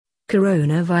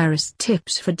Coronavirus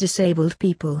tips for disabled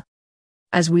people.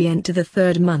 As we enter the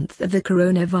third month of the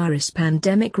coronavirus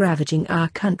pandemic ravaging our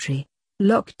country,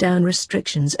 lockdown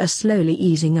restrictions are slowly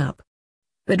easing up.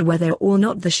 But whether or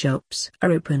not the shops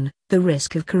are open, the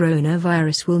risk of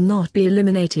coronavirus will not be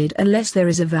eliminated unless there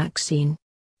is a vaccine.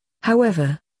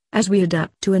 However, as we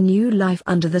adapt to a new life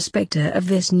under the spectre of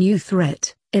this new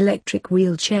threat, electric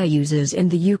wheelchair users in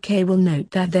the UK will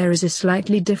note that there is a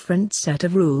slightly different set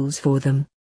of rules for them.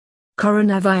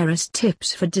 Coronavirus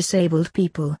tips for disabled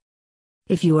people.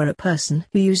 If you are a person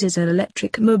who uses an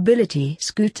electric mobility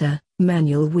scooter,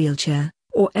 manual wheelchair,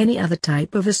 or any other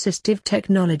type of assistive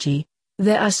technology,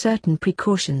 there are certain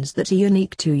precautions that are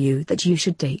unique to you that you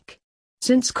should take.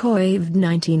 Since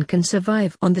COVID-19 can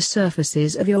survive on the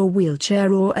surfaces of your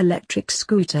wheelchair or electric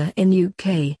scooter in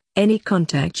UK, any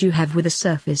contact you have with a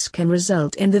surface can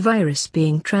result in the virus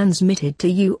being transmitted to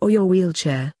you or your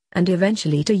wheelchair, and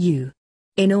eventually to you.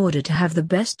 In order to have the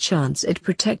best chance at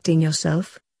protecting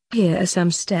yourself, here are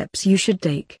some steps you should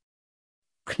take.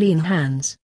 Clean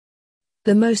hands.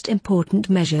 The most important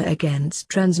measure against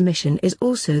transmission is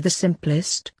also the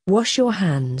simplest. Wash your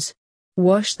hands.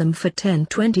 Wash them for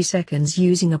 10-20 seconds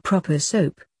using a proper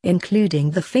soap,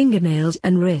 including the fingernails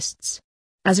and wrists.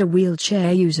 As a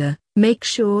wheelchair user, make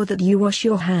sure that you wash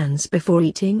your hands before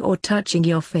eating or touching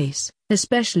your face,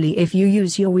 especially if you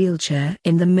use your wheelchair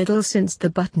in the middle, since the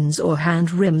buttons or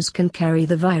hand rims can carry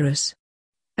the virus.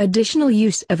 Additional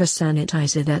use of a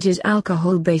sanitizer that is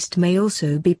alcohol-based may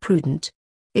also be prudent.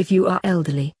 If you are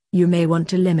elderly, you may want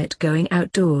to limit going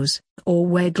outdoors, or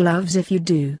wear gloves if you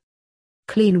do.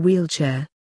 Clean wheelchair.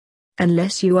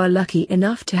 Unless you are lucky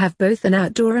enough to have both an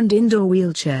outdoor and indoor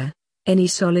wheelchair, any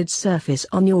solid surface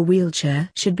on your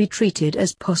wheelchair should be treated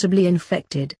as possibly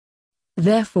infected.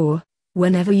 Therefore,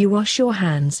 whenever you wash your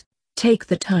hands, take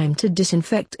the time to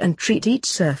disinfect and treat each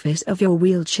surface of your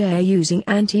wheelchair using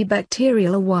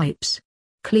antibacterial wipes.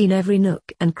 Clean every nook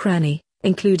and cranny,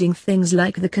 including things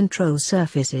like the control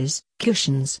surfaces,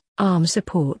 cushions, arm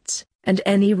supports, and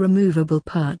any removable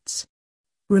parts.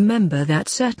 Remember that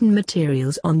certain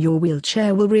materials on your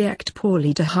wheelchair will react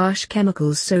poorly to harsh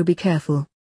chemicals, so be careful.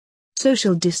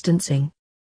 Social distancing.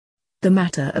 The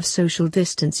matter of social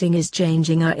distancing is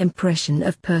changing our impression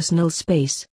of personal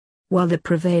space. While the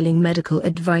prevailing medical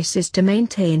advice is to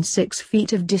maintain 6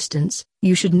 feet of distance,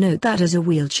 you should note that as a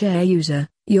wheelchair user,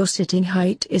 your sitting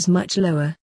height is much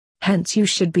lower. Hence you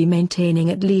should be maintaining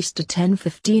at least a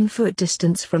 10-15 foot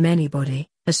distance from anybody,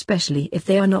 especially if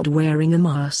they are not wearing a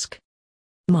mask.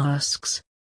 Masks.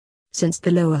 Since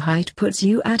the lower height puts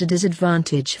you at a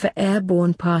disadvantage for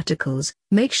airborne particles,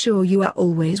 make sure you are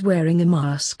always wearing a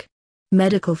mask.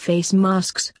 Medical face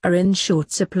masks are in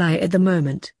short supply at the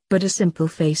moment, but a simple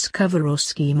face cover or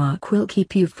ski mask will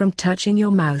keep you from touching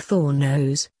your mouth or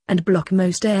nose, and block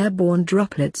most airborne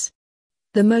droplets.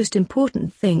 The most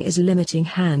important thing is limiting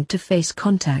hand-to-face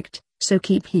contact, so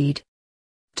keep heed.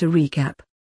 To recap.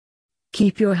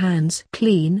 Keep your hands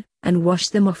clean, and wash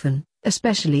them often,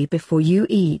 especially before you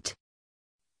eat.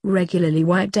 Regularly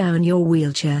wipe down your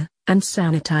wheelchair, and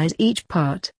sanitize each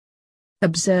part.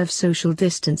 Observe social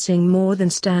distancing more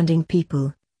than standing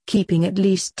people, keeping at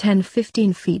least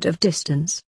 10-15 feet of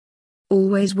distance.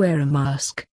 Always wear a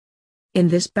mask. In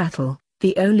this battle,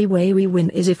 the only way we win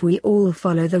is if we all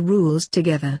follow the rules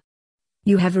together.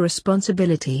 You have a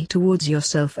responsibility towards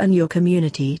yourself and your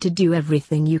community to do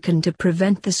everything you can to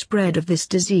prevent the spread of this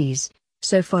disease,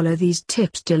 so follow these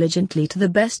tips diligently to the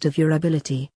best of your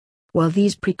ability. While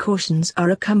these precautions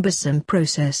are a cumbersome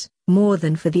process, more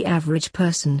than for the average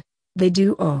person, they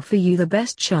do offer you the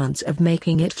best chance of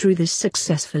making it through this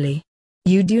successfully.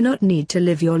 You do not need to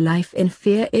live your life in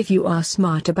fear if you are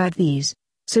smart about these,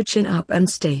 so chin up and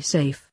stay safe.